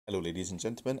Hello ladies and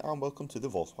gentlemen, and welcome to the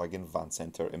Volkswagen Van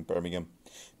Centre in Birmingham.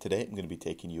 Today I'm going to be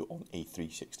taking you on a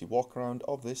 360 walk around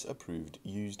of this approved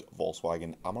used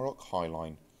Volkswagen Amarok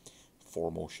Highline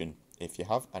 4Motion. If you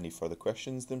have any further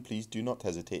questions, then please do not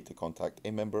hesitate to contact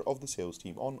a member of the sales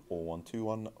team on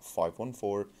 0121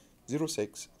 514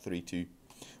 0632.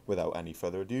 Without any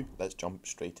further ado, let's jump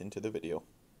straight into the video.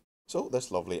 So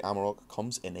this lovely Amarok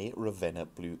comes in a Ravenna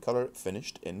blue colour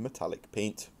finished in metallic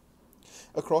paint.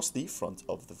 Across the front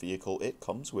of the vehicle it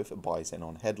comes with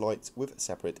Bi-xenon headlights with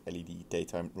separate LED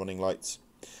daytime running lights.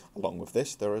 Along with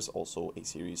this there is also a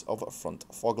series of front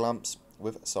fog lamps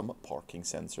with some parking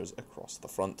sensors across the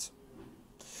front.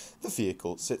 The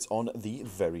vehicle sits on the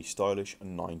very stylish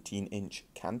 19-inch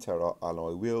Cantera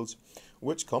alloy wheels,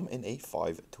 which come in a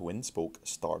 5 twin-spoke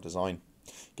star design,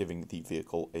 giving the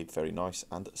vehicle a very nice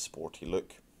and sporty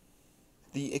look.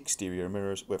 The exterior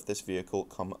mirrors with this vehicle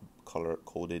come colour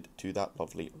coded to that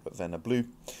lovely Ravenna blue,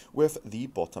 with the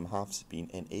bottom halves being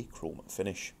in a chrome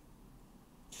finish.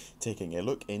 Taking a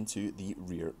look into the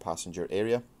rear passenger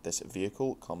area, this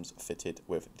vehicle comes fitted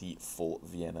with the full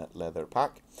Vienna leather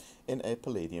pack in a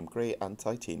palladium grey and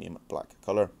titanium black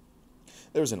colour.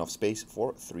 There is enough space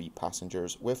for 3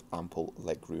 passengers with ample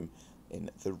legroom in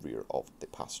the rear of the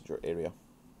passenger area.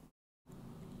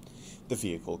 The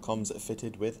vehicle comes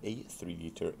fitted with a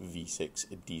 3-litre V6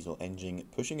 diesel engine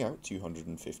pushing out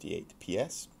 258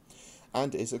 PS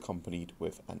and is accompanied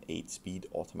with an 8-speed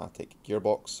automatic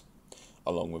gearbox.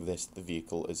 Along with this, the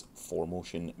vehicle is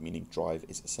 4Motion, meaning drive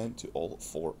is sent to all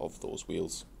 4 of those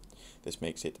wheels. This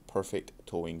makes it a perfect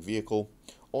towing vehicle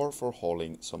or for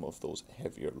hauling some of those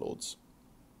heavier loads.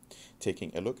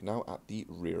 Taking a look now at the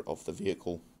rear of the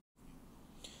vehicle.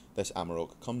 This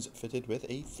Amarok comes fitted with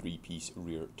a 3-piece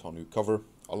rear tonneau cover,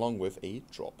 along with a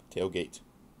drop tailgate.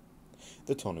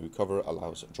 The tonneau cover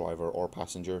allows driver or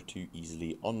passenger to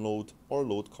easily unload or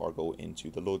load cargo into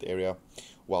the load area,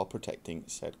 while protecting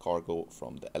said cargo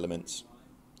from the elements.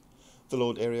 The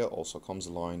load area also comes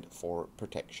aligned for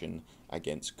protection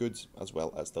against goods, as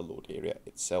well as the load area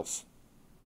itself.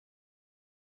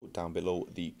 Down below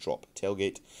the drop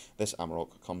tailgate, this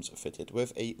Amarok comes fitted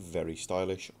with a very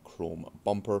stylish chrome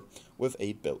bumper with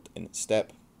a built-in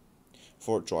step.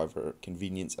 For driver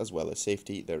convenience as well as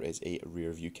safety, there is a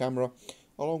rear view camera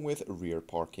along with rear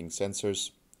parking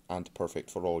sensors, and perfect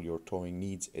for all your towing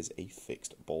needs is a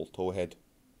fixed ball tow head.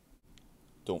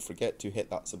 Don't forget to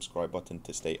hit that subscribe button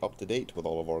to stay up to date with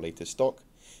all of our latest stock,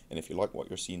 and if you like what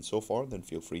you're seeing so far, then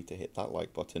feel free to hit that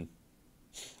like button.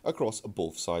 Across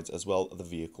both sides as well, the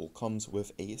vehicle comes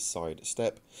with a side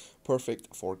step,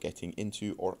 perfect for getting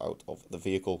into or out of the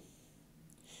vehicle.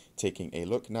 Taking a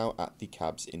look now at the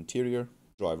cab's interior,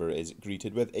 driver is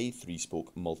greeted with a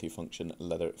 3-spoke multifunction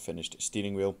leather finished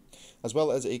steering wheel, as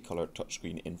well as a colour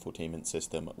touchscreen infotainment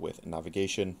system with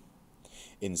navigation.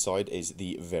 Inside is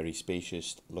the very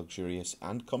spacious, luxurious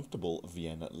and comfortable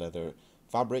Vienna leather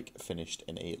fabric finished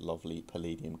in a lovely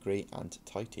palladium grey and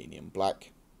titanium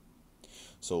black.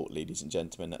 So ladies and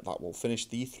gentlemen, that will finish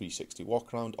the 360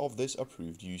 walk around of this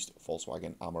approved used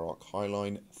Volkswagen Amarok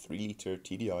Highline 3-litre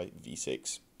TDI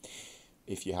V6.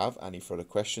 If you have any further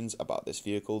questions about this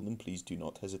vehicle, then please do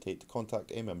not hesitate to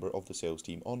contact a member of the sales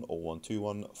team on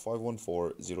 0121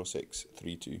 514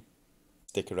 0632.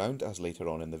 Stick around, as later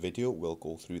on in the video we'll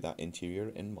go through that interior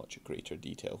in much greater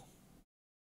detail.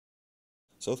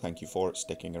 So thank you for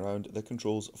sticking around. The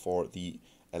controls for the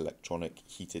electronic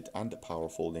heated and power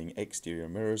folding exterior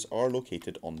mirrors are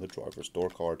located on the driver's door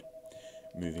card.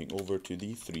 Moving over to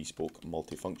the 3-spoke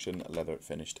multifunction leather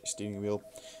finished steering wheel,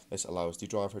 this allows the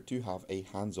driver to have a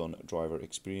hands-on driver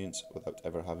experience without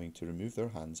ever having to remove their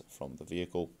hands from the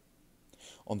vehicle.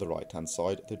 On the right hand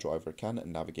side, the driver can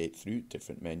navigate through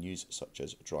different menus such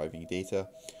as driving data,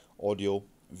 audio,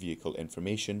 vehicle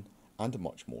information and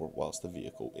much more whilst the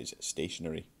vehicle is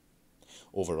stationary.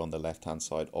 Over on the left hand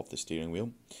side of the steering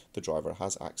wheel, the driver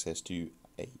has access to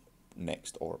a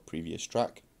next or previous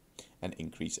track, an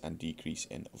increase and decrease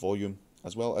in volume,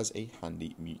 as well as a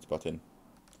handy mute button.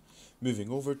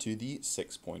 Moving over to the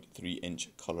 6.3-inch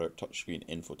colour touchscreen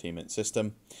infotainment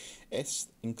system, it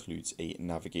includes a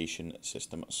navigation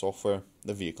system software.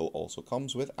 The vehicle also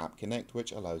comes with App Connect,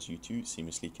 which allows you to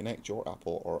seamlessly connect your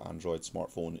Apple or Android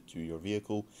smartphone to your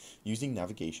vehicle using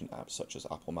navigation apps such as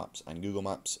Apple Maps and Google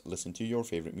Maps, listen to your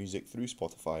favourite music through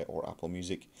Spotify or Apple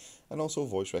Music, and also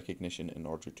voice recognition in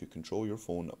order to control your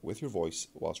phone with your voice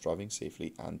whilst driving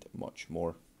safely, and much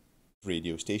more.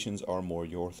 Radio stations are more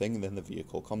your thing, then the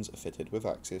vehicle comes fitted with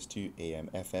access to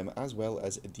AM, FM as well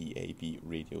as DAB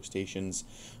radio stations,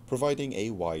 providing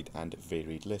a wide and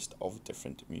varied list of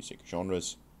different music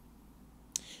genres.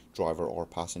 Driver or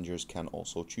passengers can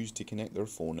also choose to connect their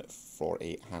phone for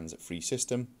a hands-free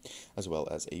system, as well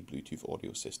as a Bluetooth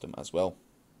audio system as well.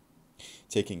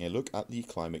 Taking a look at the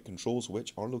climate controls,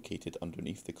 which are located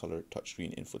underneath the colour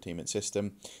touchscreen infotainment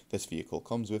system, this vehicle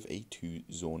comes with a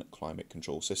 2-zone climate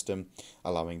control system,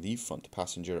 allowing the front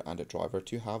passenger and driver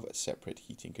to have separate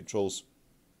heating controls.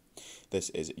 This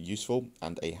is useful,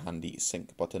 and a handy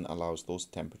sync button allows those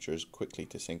temperatures quickly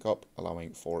to sync up,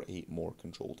 allowing for a more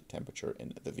controlled temperature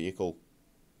in the vehicle.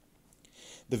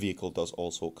 The vehicle does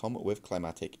also come with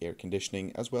climatic air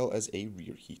conditioning as well as a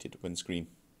rear heated windscreen.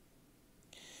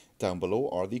 Down below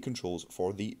are the controls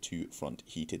for the 2 front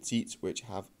heated seats, which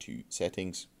have 2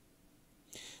 settings.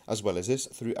 As well as this,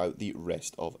 throughout the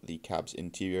rest of the cab's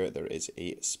interior there is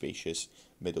a spacious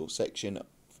middle section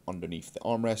underneath the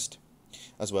armrest,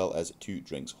 as well as 2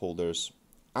 drinks holders,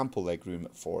 ample legroom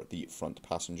for the front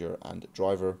passenger and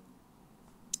driver,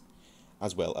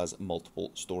 as well as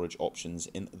multiple storage options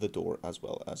in the door as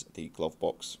well as the glove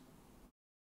box.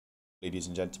 Ladies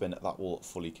and gentlemen, that will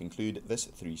fully conclude this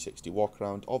 360 walk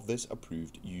around of this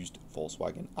approved used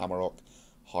Volkswagen Amarok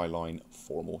Highline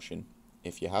 4Motion.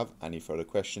 If you have any further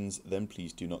questions, then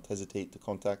please do not hesitate to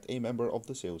contact a member of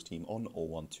the sales team on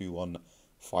 0121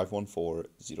 514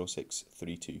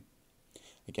 0632.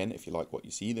 Again, if you like what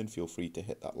you see, then feel free to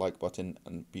hit that like button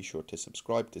and be sure to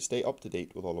subscribe to stay up to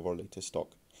date with all of our latest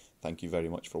stock. Thank you very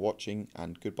much for watching,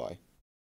 and goodbye.